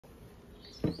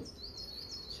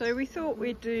So we thought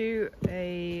we'd do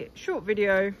a short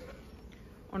video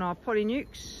on our poly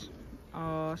nucs,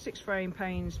 our 6-frame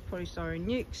Paynes polystyrene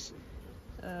nucs.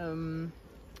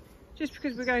 Just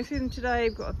because we're going through them today,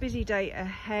 we've got a busy day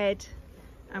ahead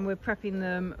and we're prepping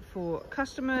them for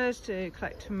customers to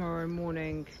collect tomorrow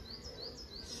morning.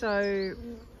 So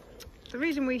the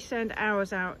reason we send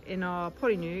hours out in our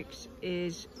poly nucs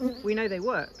is we know they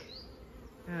work.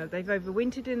 They've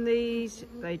overwintered in these,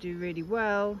 they do really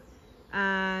well,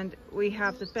 and we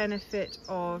have the benefit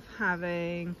of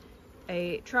having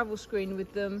a travel screen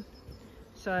with them.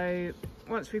 So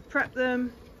once we prep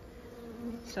them,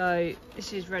 so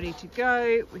this is ready to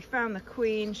go. We found the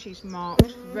queen, she's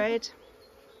marked red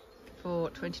for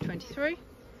 2023.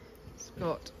 It's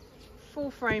got 4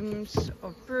 frames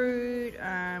of brood,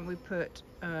 and we put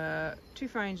 2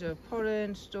 frames of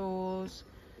pollen stores.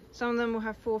 Some of them will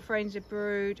have 4 frames of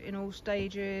brood in all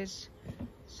stages.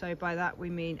 So by that we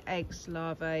mean eggs,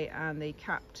 larvae and the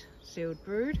capped sealed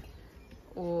brood,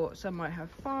 or some might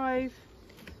have 5.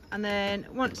 And then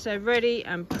once they're ready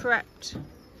and prepped,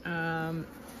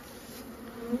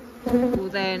 we'll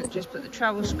then just put the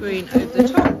travel screen over the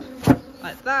top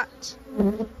like that,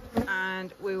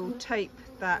 and we'll tape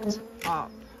that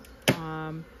up,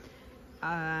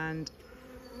 and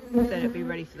then it'll be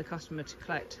ready for the customer to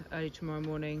collect early tomorrow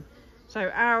morning.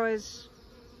 So ours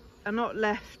are not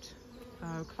left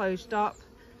closed up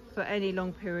for any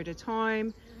long period of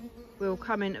time. We'll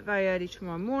come in very early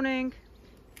tomorrow morning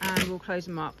and we'll close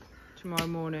them up tomorrow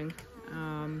morning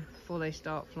before they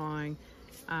start flying.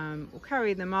 We'll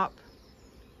carry them up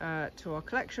to our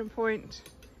collection point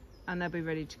and they'll be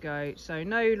ready to go. So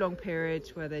no long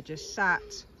periods where they're just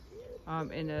sat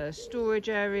in a storage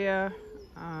area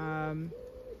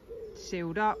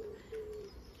sealed up,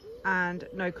 and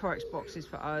no correx boxes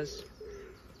for us.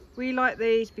 We like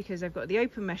these because they've got the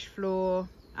open mesh floor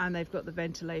and they've got the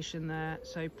ventilation there,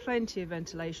 so plenty of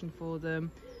ventilation for them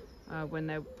when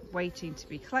they're waiting to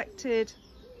be collected,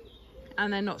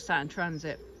 and they're not sat in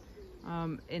transit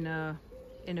in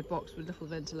a box with little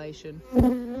ventilation.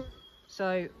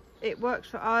 So it works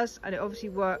for us, and it obviously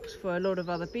works for a lot of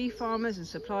other bee farmers and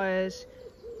suppliers,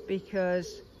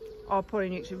 because our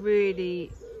poly nucs are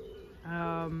really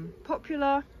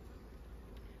popular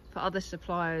for other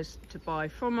suppliers to buy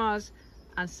from us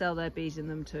and sell their bees in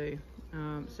them too.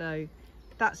 So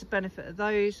that's the benefit of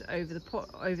those over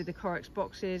the correx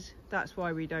boxes. That's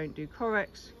why we don't do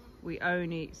correx. We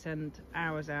only send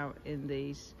ours out in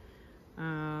these.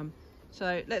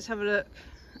 So let's have a look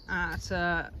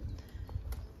at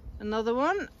another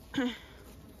one.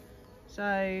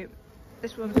 So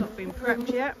this one's not been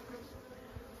prepped yet.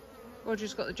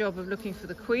 Roger's got the job of looking for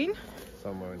the queen.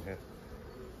 Somewhere in here.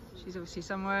 She's obviously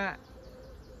somewhere.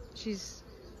 She's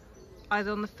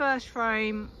either on the first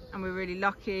frame and we're really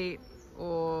lucky,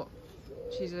 or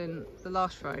she's in the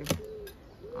last frame.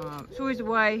 It's always a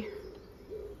way.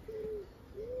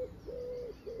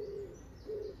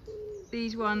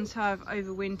 These ones have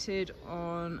overwintered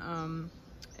on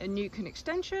a nuc and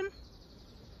extension,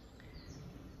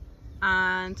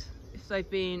 and if they've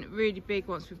been really big,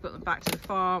 once we've got them back to the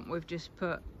farm, we've just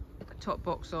put a top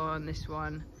box on this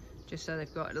one just so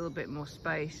they've got a little bit more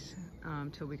space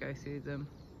till we go through them.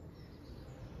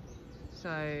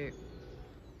 So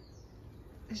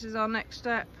this is our next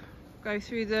step. Go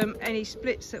through them. Any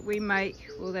splits that we make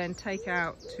we'll then take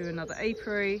out to another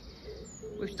apiary.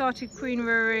 We've started queen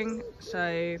rearing,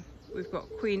 so we've got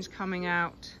queens coming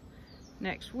out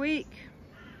next week,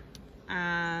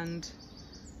 and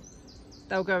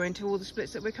they'll go into all the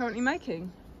splits that we're currently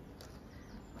making,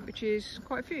 which is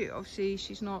quite a few. Obviously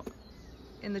she's not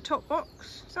in the top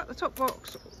box. Is that the top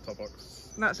box? Top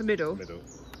box. That's the middle? Middle.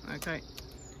 Okay.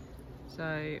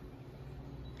 So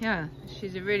yeah,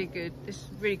 she's a really good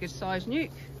size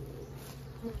nuc.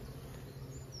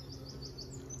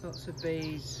 Lots of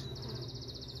bees.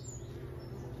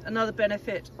 Another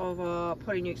benefit of our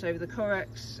poly nucs over the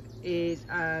correx is,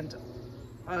 and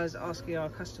us asking our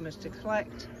customers to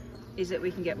collect, is that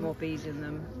we can get more bees in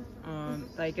them.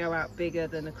 They go out bigger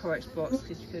than the correx box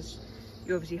because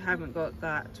you obviously haven't got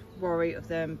that worry of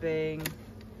them being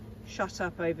shut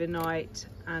up overnight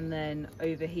and then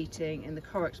overheating in the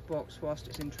correx box whilst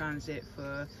it's in transit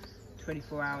for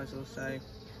 24 hours or so.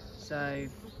 So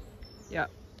yeah,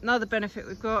 another benefit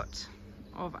we've got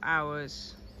of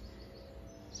ours.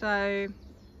 So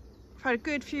I've had a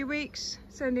good few weeks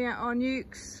sending out our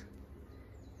nucs.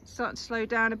 It's starting to slow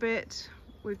down a bit.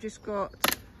 We've just got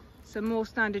some more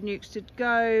standard nucs to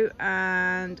go,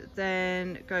 and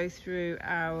then go through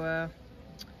our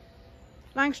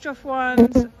Langstroth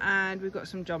ones, and we've got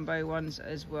some jumbo ones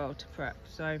as well to prep.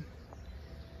 So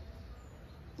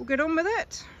we'll get on with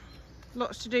it.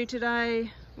 Lots to do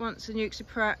today once the nucs are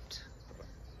prepped.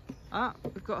 Ah,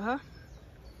 we've got her.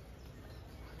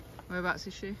 Whereabouts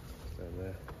is she? Down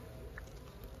there.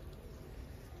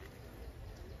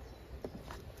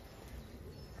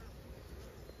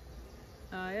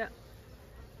 Yeah.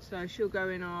 So she'll go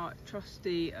in our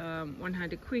trusty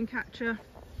one-handed queen catcher.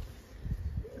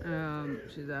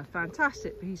 Which is a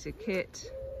fantastic piece of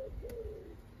kit.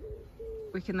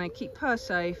 We can then keep her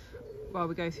safe while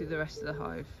we go through the rest of the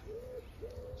hive.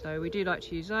 So we do like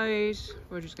to use those.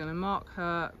 We're just going to mark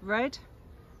her red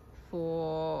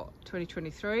for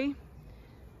 2023.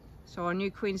 So our new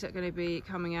queens that are going to be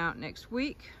coming out next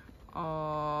week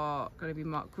are going to be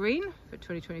marked green for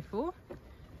 2024.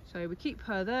 So we keep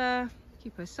her there,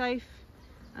 keep her safe,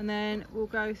 and then we'll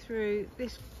go through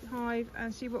this hive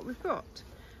and see what we've got.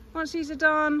 Once these are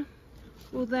done,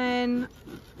 we'll then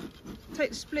take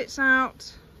the splits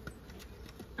out,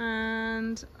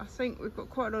 and I think we've got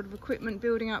quite a lot of equipment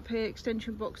building up here,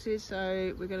 extension boxes,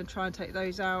 so we're going to try and take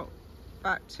those out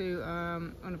back to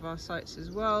one of our sites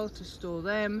as well to store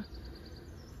them.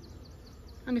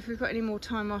 And if we've got any more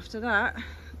time after that,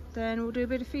 then we'll do a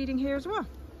bit of feeding here as well.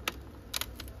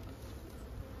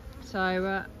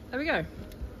 So there we go.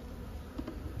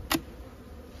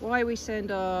 Why we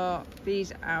send our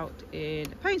bees out in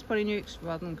Paynes polynucs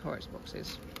rather than correx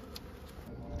boxes.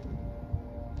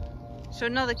 So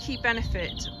another key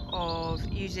benefit of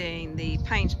using the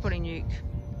Paynes polynuc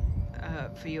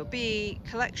for your bee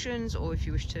collections, or if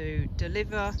you wish to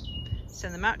deliver,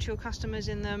 send them out to your customers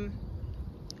in them,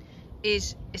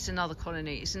 is it's another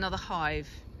colony, it's another hive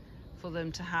for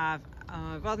them to have,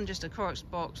 rather than just a correx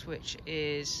box, which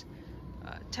is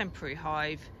a temporary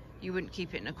hive. You wouldn't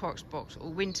keep it in a correx box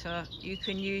all winter. You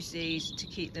can use these to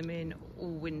keep them in all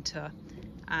winter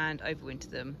and overwinter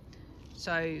them.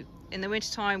 So in the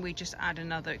winter time, we just add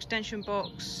another extension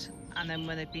box, and then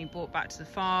when they've been brought back to the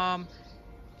farm,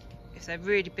 if they're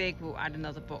really big, we'll add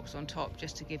another box on top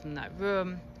just to give them that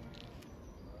room.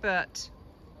 But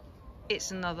it's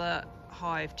another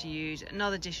hive to use,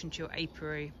 another addition to your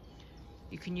apiary.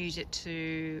 You can use it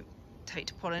to take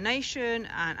to pollination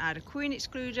and add a queen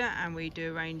excluder, and we do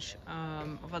a range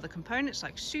of other components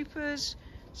like supers,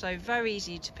 so very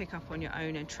easy to pick up on your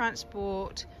own and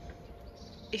transport.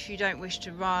 If you don't wish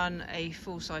to run a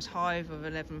full-size hive of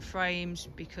 11 frames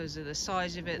because of the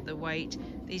size of it, the weight,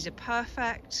 these are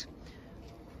perfect.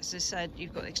 As I said,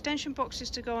 you've got extension boxes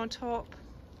to go on top.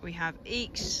 We have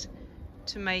eeks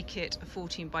to make it a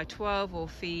 14 by 12 or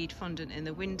feed fondant in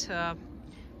the winter.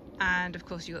 And of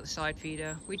course you've got the side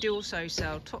feeder. We do also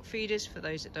sell top feeders for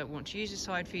those that don't want to use a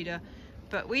side feeder,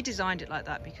 but we designed it like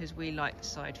that because we like the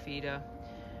side feeder.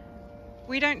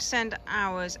 We don't send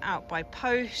ours out by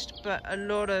post, but a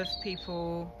lot of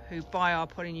people who buy our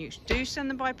polynucs do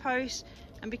send them by post,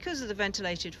 and because of the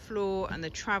ventilated floor and the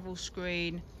travel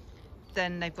screen,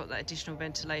 then they've got that additional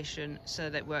ventilation, so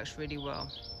that works really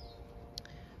well.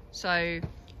 So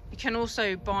you can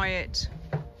also buy it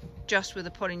just with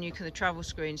the polynuc and the travel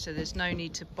screen, so there's no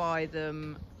need to buy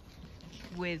them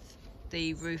with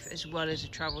the roof as well as the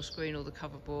travel screen or the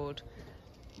cover board.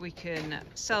 We can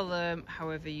sell them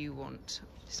however you want.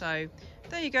 So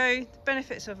there you go, the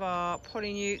benefits of our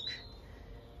polynuc.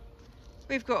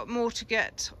 We've got more to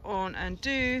get on and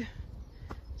do,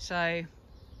 so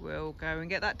we'll go and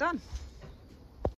get that done.